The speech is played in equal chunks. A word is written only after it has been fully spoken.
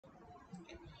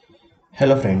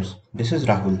Hello friends, this is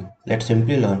Rahul. Let's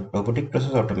simply learn robotic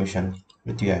process automation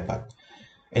with UiPath.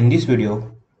 In this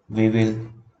video, we will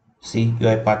see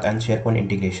UiPath and SharePoint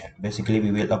integration. Basically,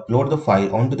 we will upload the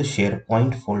file onto the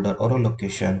SharePoint folder or a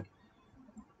location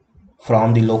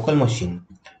from the local machine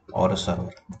or a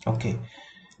server. Okay,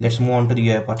 let's move on to the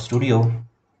Uipath Studio.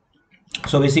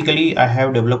 So basically, I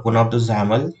have developed one of the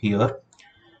XAML here.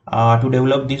 To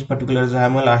develop this particular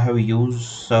XAML, I have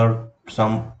used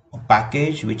some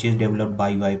package which is developed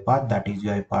by UiPath, that is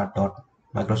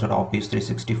UiPath.Microsoft Office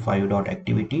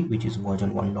 365.activity, which is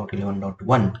version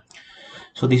 1.11.1.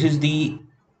 So this is the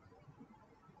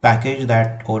package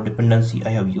that or dependency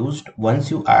I have used.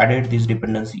 Once you added this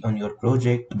dependency on your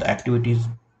project, the activities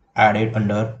added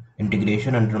under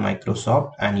integration under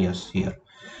Microsoft, and yes, here.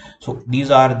 So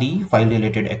these are the file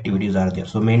related activities are there.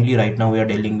 So mainly right now we are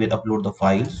dealing with upload the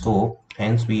file, so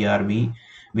hence we are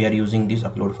using this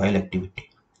upload file activity.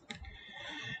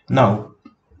 Now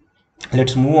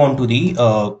let's move on to the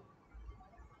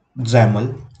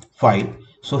XAML file.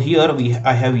 So here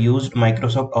I have used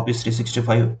Microsoft Office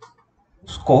 365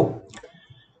 scope,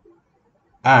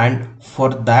 and for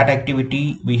that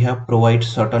activity we have provided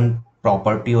certain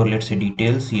property, or let's say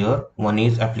details here. One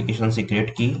is application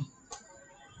secret key,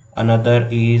 another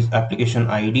is application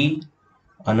ID,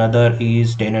 another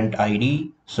is tenant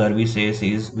ID. Services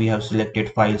is we have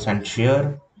selected files and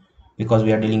share because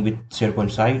we are dealing with SharePoint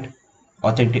site.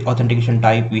 Authentication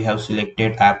type, we have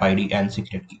selected app ID and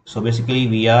secret key. So basically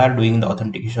we are doing the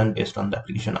authentication based on the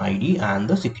application ID and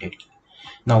the secret key.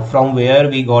 Now from where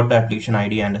we got the application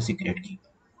ID and the secret key,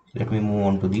 let me move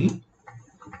on to the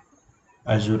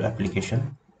Azure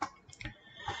application.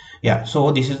 Yeah,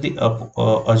 so this is the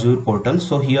Azure portal.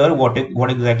 So here what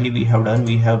exactly we have done,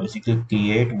 we have basically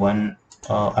create one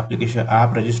application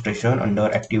app registration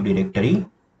under Active Directory.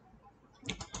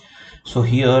 So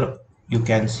here you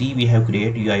can see we have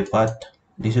created UiPath.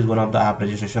 This is one of the app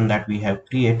registration that we have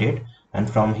created, and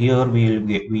from here we will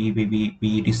get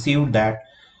we received that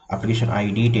application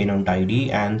ID, tenant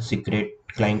ID, and secret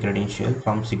client credential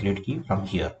from secret key from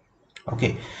here.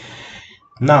 Okay,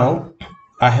 now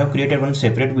I have created one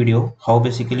separate video how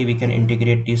basically we can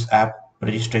integrate this app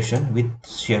registration with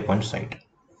SharePoint site.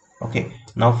 Okay,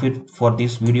 now for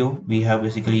this video we have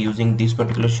basically using this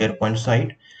particular SharePoint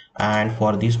site, and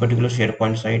for this particular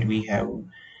SharePoint site we have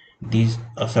these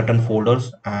certain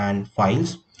folders and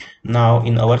files. Now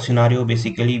in our scenario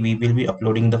basically we will be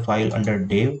uploading the file under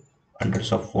dev, under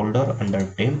subfolder, under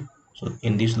temp. So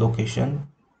in this location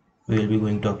we will be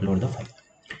going to upload the file.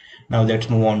 Now let's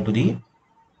move on to the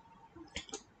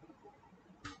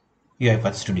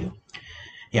Uipath Studio.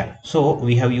 Yeah, so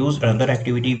we have used another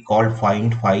activity called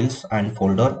find files and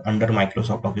folder under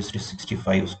Microsoft Office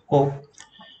 365 scope,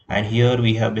 and here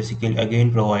we have basically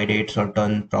again provided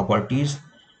certain properties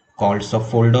called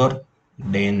subfolder,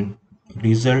 then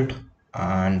result,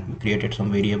 and created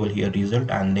some variable here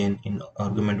result, and then in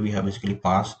argument we have basically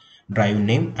passed drive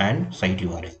name and site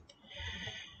URL.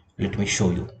 Let me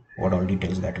show you what all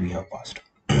details that we have passed.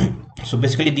 So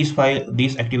basically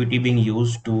this activity being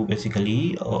used to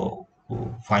basically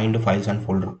find the files and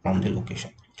folder from the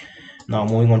location. Now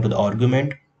moving on to the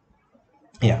argument.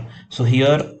 Yeah, so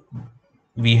here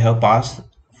we have passed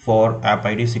for app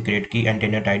ID, secret key, and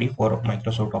tenant ID for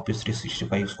Microsoft Office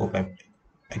 365 scope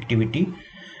activity,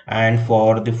 and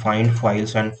for the find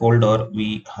files and folder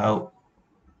we have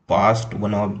passed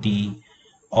one of the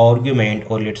argument,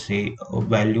 or let's say a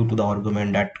value to the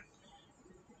argument, that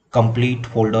complete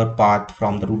folder path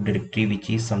from the root directory, which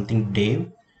is something dev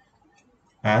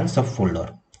and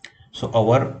subfolder. So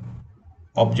our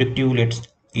objective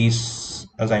is,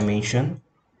 as I mentioned,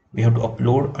 we have to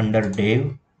upload under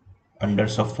dev, under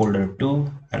subfolder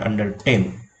 2, and under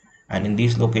temp, and in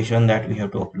this location that we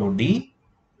have to upload the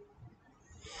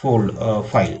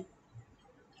file.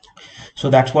 So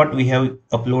that's what we have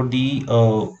upload the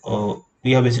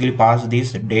we have basically passed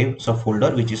this dev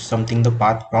subfolder, which is something the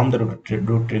path from the root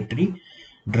directory.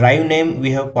 Drive name we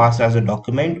have passed as a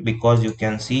document, because you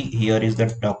can see here is the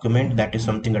document, that is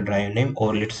something a drive name,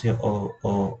 or let's say a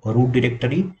root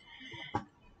directory.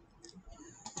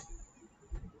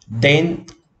 Then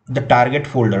the target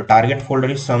folder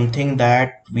is something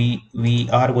that we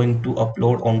are going to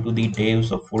upload onto the dev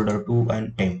subfolder 2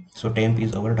 and temp. So temp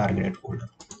is our targeted folder.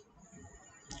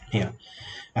 Yeah,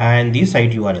 and the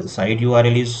site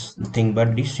URL is nothing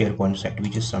but this SharePoint site,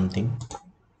 which is something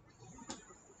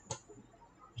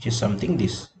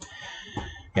this.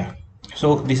 Yeah,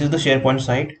 so this is the SharePoint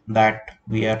site that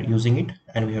we are using it,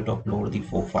 and we have to upload the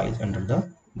 4 files under the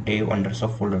dev, under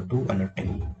subfolder 2, under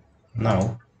temp.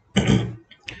 Now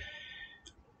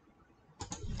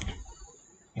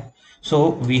yeah. So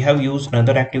we have used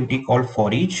another activity called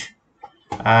for each,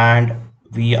 and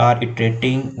we are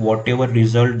iterating whatever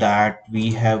result that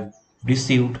we have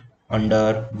received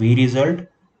under v result,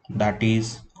 that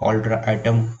is called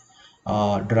item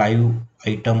drive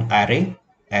item array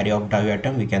of drive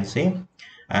item we can say,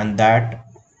 and that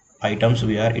items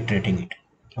we are iterating it.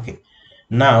 Okay,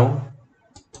 now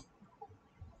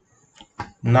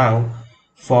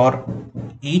for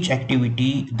each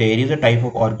activity there is a type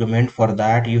of argument. For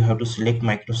that you have to select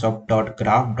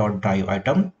microsoft.graph.drive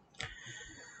item.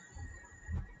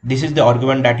 This is the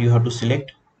argument that you have to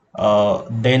select.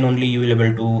 Then only you will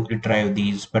able to retrieve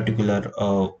these particular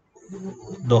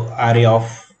the array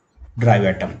of drive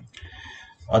item,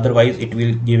 otherwise it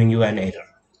will giving you an error.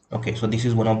 Okay, so this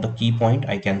is one of the key point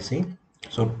I can say.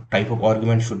 So type of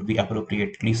argument should be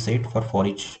appropriately set for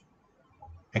each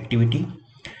activity.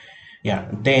 Yeah,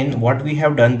 then what we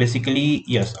have done basically,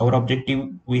 yes, our objective,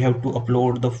 we have to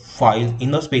upload the file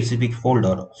in a specific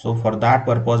folder. So for that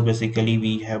purpose basically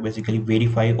we have basically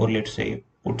verify, or let's say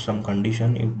put some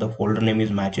condition. If the folder name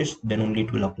is matches, then only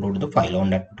it will upload the file on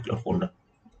that particular folder.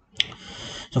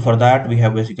 So for that we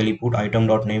have basically put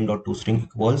item.name.toString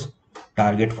equals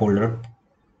target folder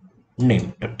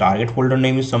name. The target folder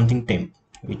name is something temp,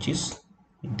 which is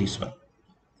this one.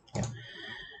 Yeah.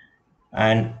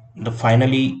 And the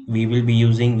finally we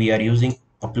are using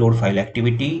upload file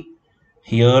activity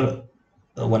here.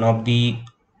 One of the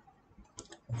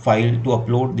file to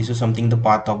upload, this is something the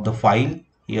path of the file.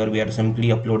 Here we are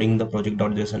simply uploading the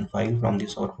project.json file from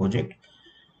this our project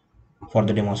for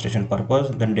the demonstration purpose.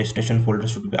 Then destination folder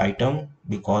should be item,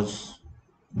 because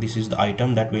this is the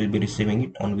item that will be receiving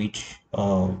it, on which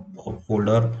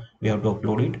folder we have to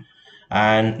upload it.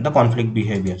 And the conflict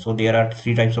behavior, so there are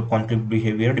three types of conflict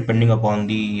behavior depending upon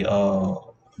the need,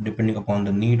 or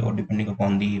depending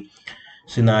upon the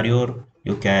scenario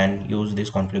you can use this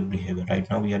conflict behavior. Right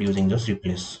now we are using just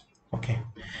replace. Okay,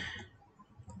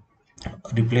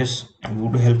 replace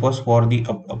would help us for the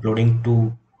uploading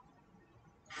to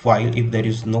file if there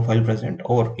is no file present,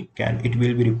 or it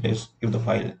will be replaced if the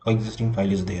file existing file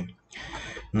is there.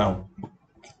 Now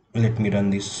let me run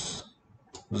this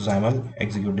XAML,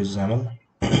 execute this XAML.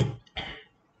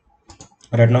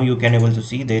 Right now you can able to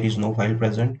see there is no file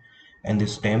present in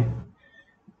this temp.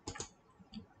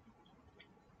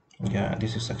 Yeah,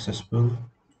 this is successful,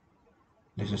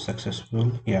 this is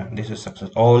successful. Yeah, this is success,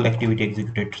 all activity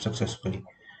executed successfully.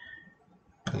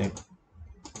 Yeah,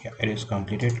 it is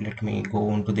completed. Let me go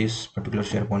on to this particular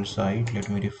SharePoint site, let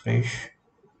me refresh.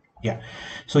 Yeah,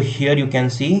 so here you can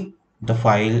see the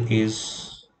file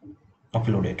is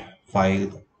uploaded,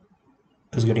 file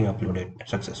is getting uploaded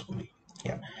successfully.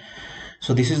 Yeah,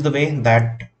 so this is the way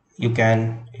that you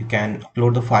can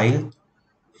upload the file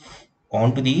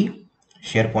onto the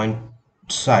SharePoint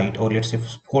site, or let's say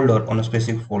folder, on a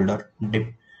specific folder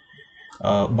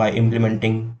by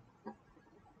implementing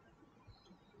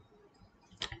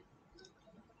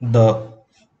the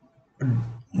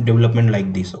development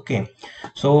like this. Okay,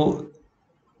 so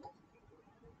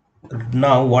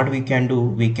now what we can do,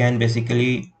 we can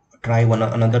basically try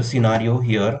another scenario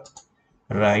here.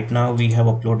 Right now we have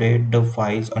uploaded the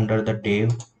files under the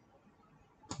dev,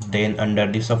 then under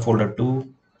the subfolder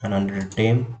 2, and under the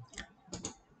temp.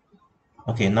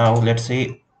 Okay, now let's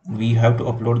say we have to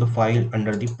upload the file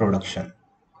under the production,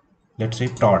 let's say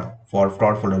prod, for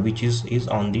prod folder, which is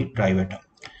on the drive item.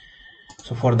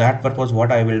 So for that purpose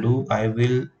what I will do, I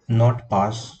will not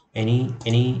pass any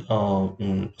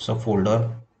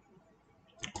subfolder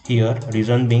here.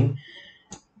 Reason being,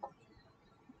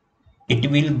 it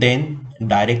will then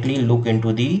directly look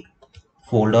into the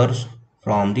folders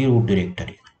from the root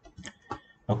directory.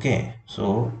 Okay,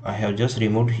 so I have just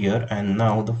removed here, and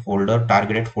now the folder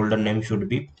targeted folder name should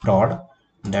be prod,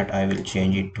 that I will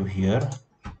change it to here.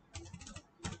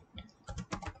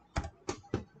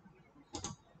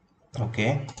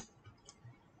 Okay,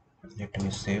 let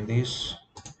me save this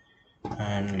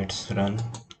and let's run.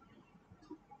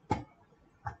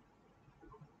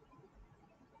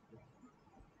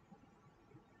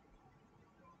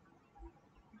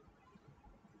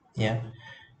 Yeah,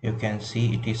 you can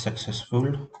see it is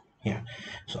successful. Yeah,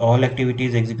 so all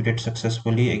activities executed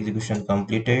successfully, execution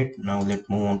completed. Now let's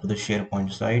move on to the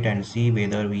SharePoint site and see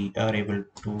whether we are able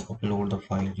to upload the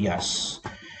file. Yes,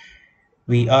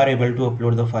 we are able to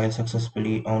upload the file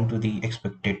successfully onto the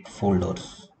expected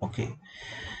folders. Okay,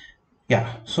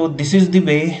 yeah, so this is the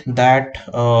way that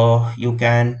you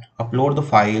can upload the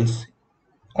files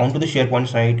onto the SharePoint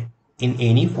site in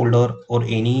any folder or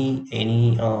any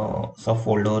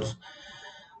subfolders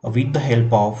with the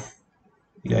help of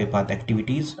UiPath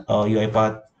activities,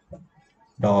 UiPath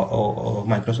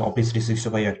Microsoft Office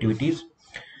 365 activities,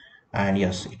 and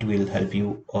yes, it will help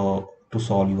you to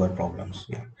solve your problems.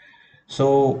 Yeah.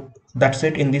 So that's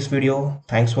it in this video.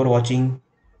 Thanks for watching.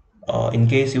 In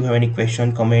case you have any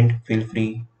question, comment, feel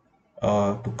free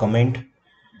to comment.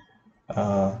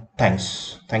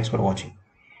 Thanks for watching.